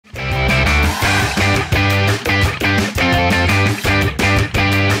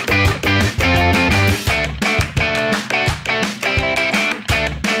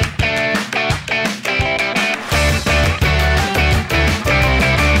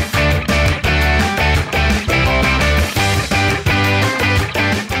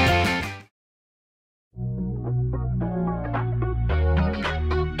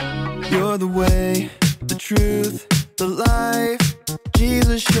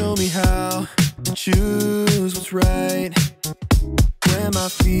show me how to choose what's right when my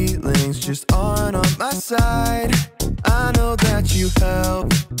feelings just aren't on my side. I know that you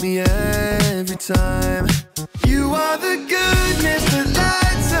help me every time. You are the goodness that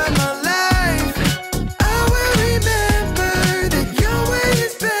lights up my life. I will remember that your way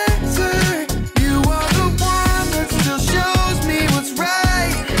is better. You are the one that still shows me what's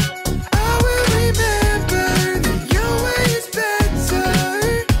right. I will remember that your way is better.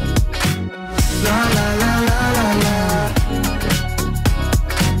 La la la la la la.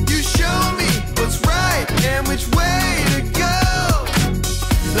 You show me what's right and which way to go.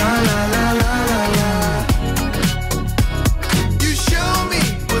 La la la la la la. You show me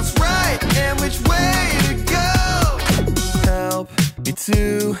what's right and which way to go. Help me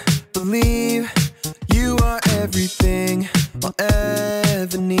to believe you are everything I'll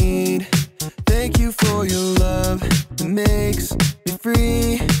ever need. Thank you for your love that makes me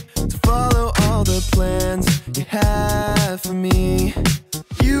free to follow all the plans you have for me.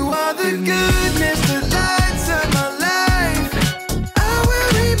 You are the goodness that lights up my life. I will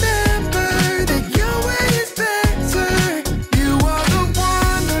remember that your way is better. You are the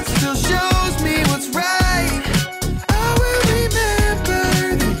one that still shows me what's right. I will remember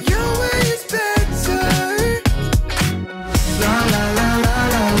that your way is better. La la la la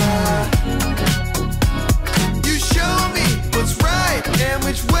la la. You show me what's right and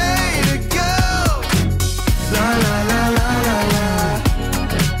which way to go. La la la la la la.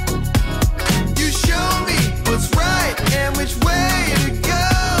 You show me what's right and which way to go.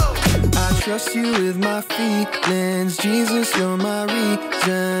 I trust you with my feelings, Jesus, you're my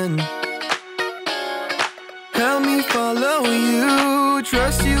reason. Help me follow you,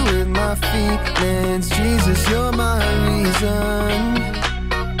 trust you with my feelings, Jesus, you're my reason.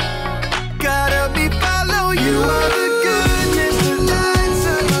 God, help me follow you. You are the goodness that lights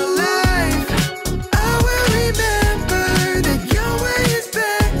up my life. I will remember that your way is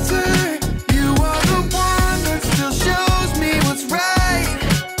better. You are the one that still shows me what's right.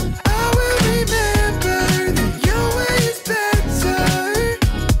 I will remember that your way is better.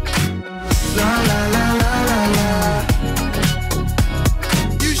 La la la la la la.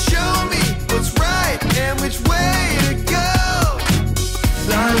 You show me what's right and which way to go.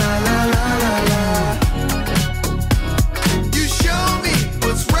 La la la la la la. You show me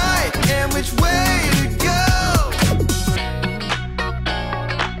what's right and which way to go.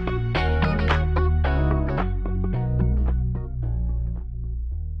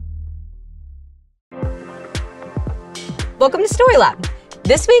 Welcome to Story Lab.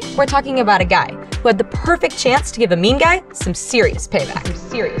 This week, we're talking about a guy who had the perfect chance to give a mean guy some serious payback.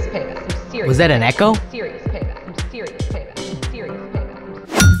 Was that an echo?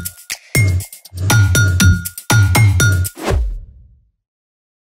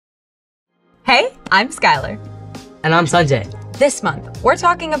 Hey, I'm Skylar. And I'm Sanjay. This month, we're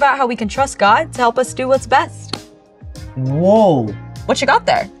talking about how we can trust God to help us do what's best. Whoa! What you got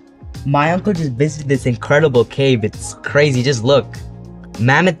there? My uncle just visited this incredible cave. It's crazy, just look.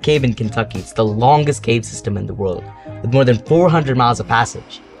 Mammoth Cave in Kentucky. It's the longest cave system in the world, with more than 400 miles of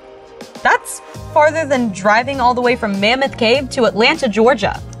passage. That's farther than driving all the way from Mammoth Cave to Atlanta,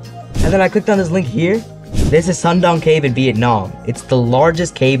 Georgia. And then I clicked on this link here. This is Sundong Cave in Vietnam. It's the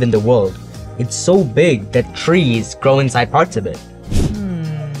largest cave in the world. It's so big that trees grow inside parts of it.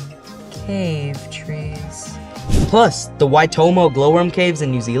 Cave trees. Plus, the Waitomo glowworm caves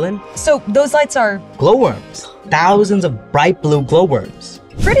in New Zealand. So those lights are Glowworms. Thousands of bright blue glowworms.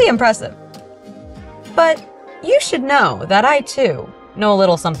 pretty impressive. But you should know that I, too, know a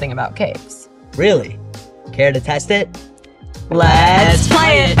little something about caves. Really? Care to test it? Let's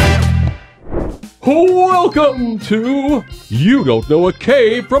play it! Welcome to You Don't Know a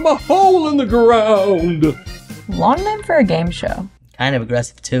Cave from a Hole in the Ground. Long name for a game show, Kind of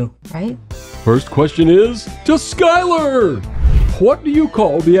aggressive too. right? First question is to Skylar. What do you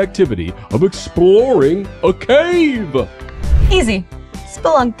call the activity of exploring a cave? Easy.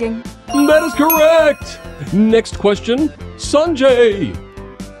 Spelunking. That is correct. Next question, Sanjay.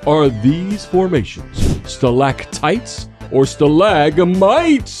 Are these formations stalactites or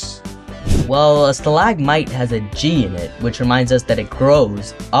stalagmites? Well, a stalagmite has a G in it, which reminds us that it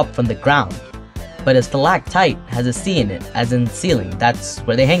grows up from the ground. But a stalactite has a C in it, as in ceiling. That's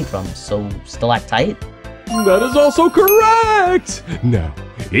where they hang from, so stalactite? That is also correct. Now,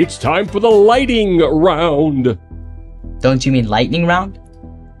 it's time for the lighting round. Don't you mean lightning round?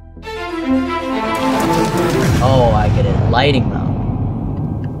 Oh, I get it. Lighting round.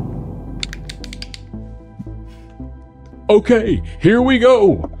 Okay, here we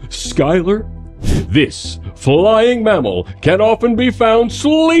go. Skylar, this flying mammal can often be found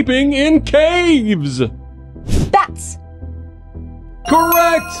sleeping in caves? Bats.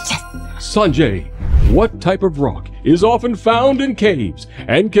 Correct! Sanjay, what type of rock is often found in caves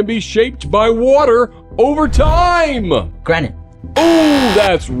and can be shaped by water over time? Granite. Oh,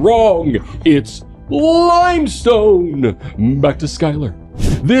 that's wrong. It's limestone. Back to Skylar.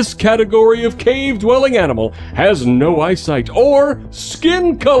 This category of cave-dwelling animal has no eyesight or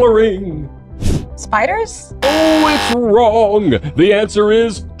skin coloring. Spiders? Oh, it's wrong. The answer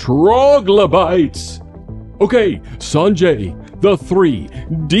is troglobites. Okay, Sanjay, the 3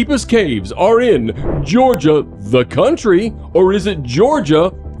 deepest caves are in Georgia, the country, or is it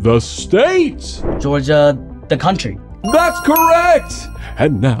Georgia, the state? Georgia, the country. That's correct!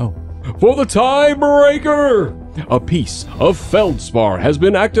 And now, for the tiebreaker! A piece of feldspar has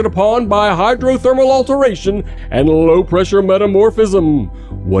been acted upon by hydrothermal alteration and low-pressure metamorphism.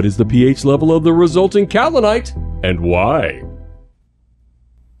 What is the pH level of the resulting kaolinite, and why?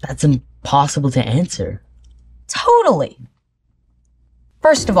 That's impossible to answer. Totally.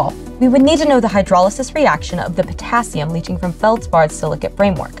 First of all, we would need to know the hydrolysis reaction of the potassium leaching from feldspar's silicate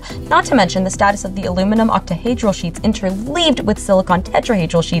framework, not to mention the status of the aluminum octahedral sheets interleaved with silicon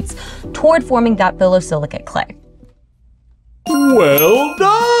tetrahedral sheets toward forming that phyllosilicate clay. Well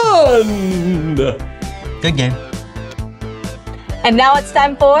done! Good game. And now it's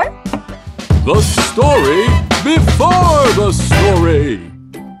time for The story before the story.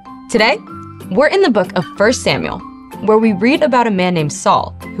 Today, we're in the book of 1 Samuel, where we read about a man named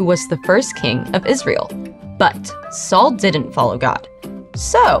Saul, who was the first king of Israel. But Saul didn't follow God.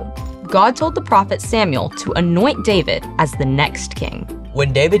 So, God told the prophet Samuel to anoint David as the next king.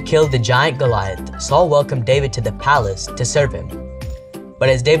 When David killed the giant Goliath, Saul welcomed David to the palace to serve him. But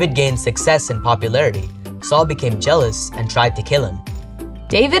as David gained success and popularity, Saul became jealous and tried to kill him.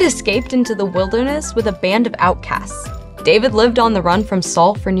 David escaped into the wilderness with a band of outcasts. David lived on the run from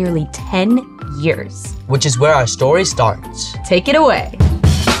Saul for nearly 10 years. Which is where our story starts. Take it away.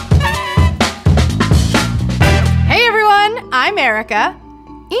 Hey everyone, I'm Erica.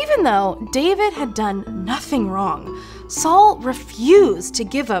 Even though David had done nothing wrong, Saul refused to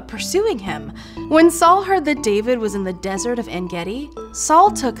give up pursuing him. When Saul heard that David was in the desert of En-Gedi, Saul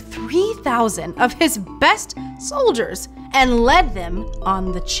took 3,000 of his best soldiers and led them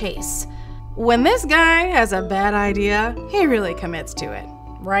on the chase. When this guy has a bad idea, he really commits to it,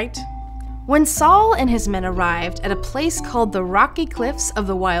 right? When Saul and his men arrived at a place called the Rocky Cliffs of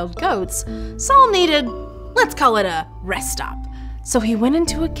the Wild Goats, Saul needed, let's call it a rest stop. So he went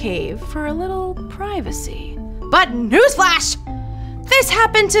into a cave for a little privacy. But newsflash! This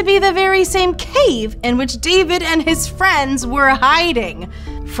happened to be the very same cave in which David and his friends were hiding.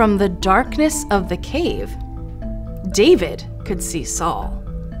 From the darkness of the cave, David could see Saul,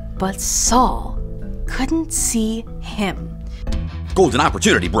 but Saul couldn't see him. Golden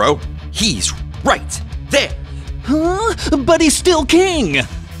opportunity, bro. He's right there. Huh? But he's still king!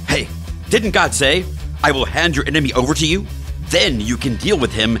 Hey, didn't God say, I will hand your enemy over to you? Then you can deal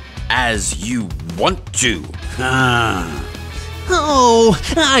with him as you want to. Oh,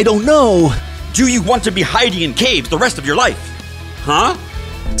 I don't know. Do you want to be hiding in caves the rest of your life? Huh?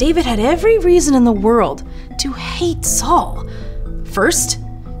 David had every reason in the world to hate Saul. First,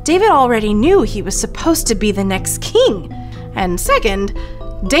 David already knew he was supposed to be the next king. And second,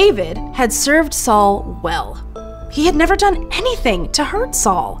 David had served Saul well. He had never done anything to hurt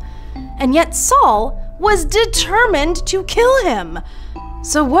Saul. And yet Saul was determined to kill him.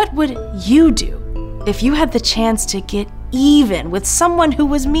 So what would you do if you had the chance to get even with someone who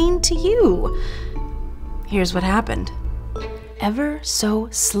was mean to you? Here's what happened. Ever so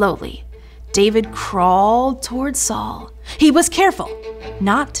slowly, David crawled toward Saul. He was careful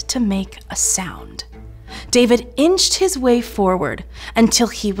not to make a sound. David inched his way forward until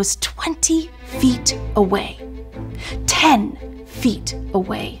he was 20 feet away. 10 feet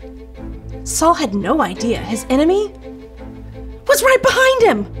away. Saul had no idea his enemy was right behind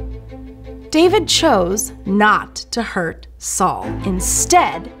him. David chose not to hurt Saul.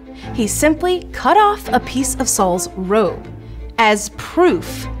 Instead, he simply cut off a piece of Saul's robe as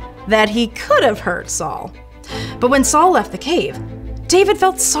proof that he could have hurt Saul. But when Saul left the cave, David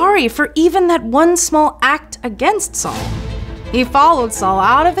felt sorry for even that one small act against Saul. He followed Saul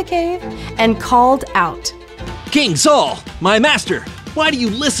out of the cave and called out, King Saul, my master, why do you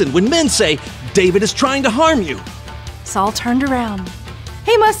listen when men say David is trying to harm you? Saul turned around.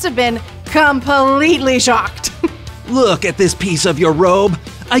 He must have been completely shocked. Look at this piece of your robe.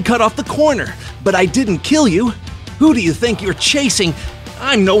 I cut off the corner, but I didn't kill you. Who do you think you're chasing?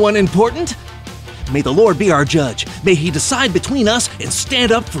 I'm no one important. May the Lord be our judge. May he decide between us and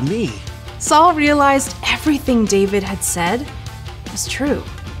stand up for me. Saul realized everything David had said was true.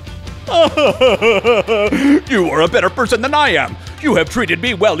 You are a better person than I am. You have treated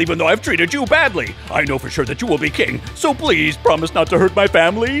me well even though I've treated you badly. I know for sure that you will be king, so please promise not to hurt my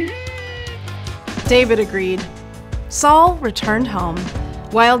family. David agreed. Saul returned home,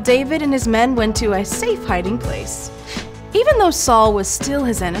 while David and his men went to a safe hiding place. Even though Saul was still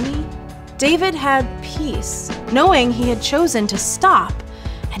his enemy, David had peace, knowing he had chosen to stop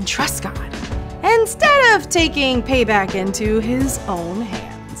and trust God, instead of taking payback into his own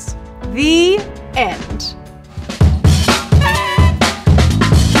hands. The end.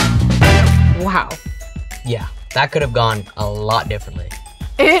 Wow. Yeah, that could have gone a lot differently.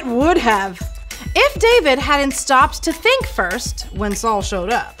 It would have, if David hadn't stopped to think first when Saul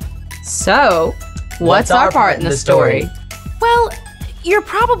showed up. So, what's our part in the story? Well, you're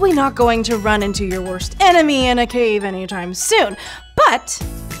probably not going to run into your worst enemy in a cave anytime soon, but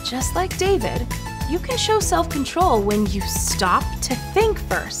just like David, you can show self-control when you stop to think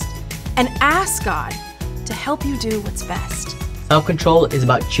first and ask God to help you do what's best. Self-control is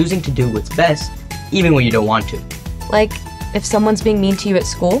about choosing to do what's best, even when you don't want to. Like, if someone's being mean to you at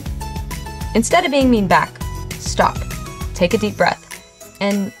school, instead of being mean back, stop, take a deep breath,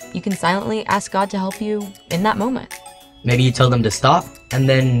 and you can silently ask God to help you in that moment. Maybe you tell them to stop, and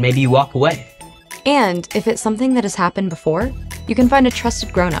then maybe you walk away. And if it's something that has happened before, you can find a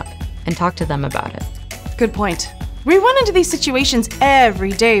trusted grown-up and talk to them about it. Good point. We run into these situations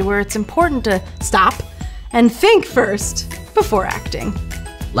every day where it's important to stop and think first before acting.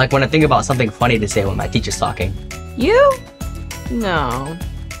 Like when I think about something funny to say when my teacher's talking. You? No.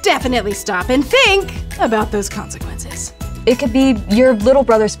 Definitely stop and think about those consequences. It could be your little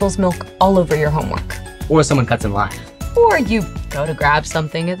brother spills milk all over your homework. Or someone cuts in line. Or you go to grab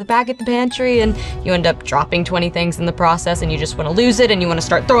something at the back at the pantry and you end up dropping 20 things in the process and you just want to lose it and you want to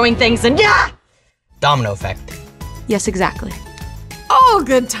start throwing things and yeah! Domino effect. Yes, exactly. All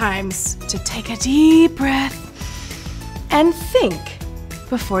good times to take a deep breath and think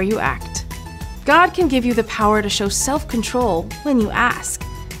before you act. God can give you the power to show self-control when you ask.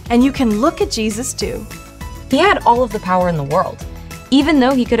 And you can look at Jesus too. He had all of the power in the world, even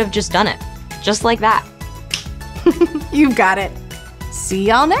though he could have just done it. Just like that. You've got it. See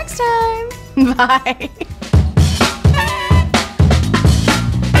y'all next time. Bye.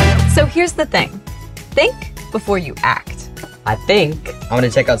 So here's the thing. Think before you act. I think I'm gonna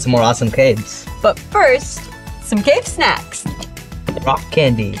check out some more awesome caves. But first, some cave snacks. Rock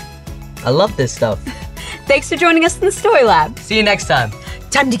candy. I love this stuff. Thanks for joining us in the Story Lab. See you next time.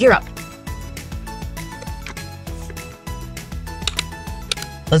 Time to gear up.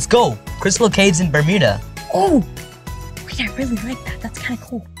 Let's go. Crystal Caves in Bermuda. Oh, wait, I really like that. That's kind of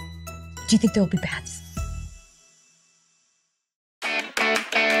cool. Do you think there will be bats?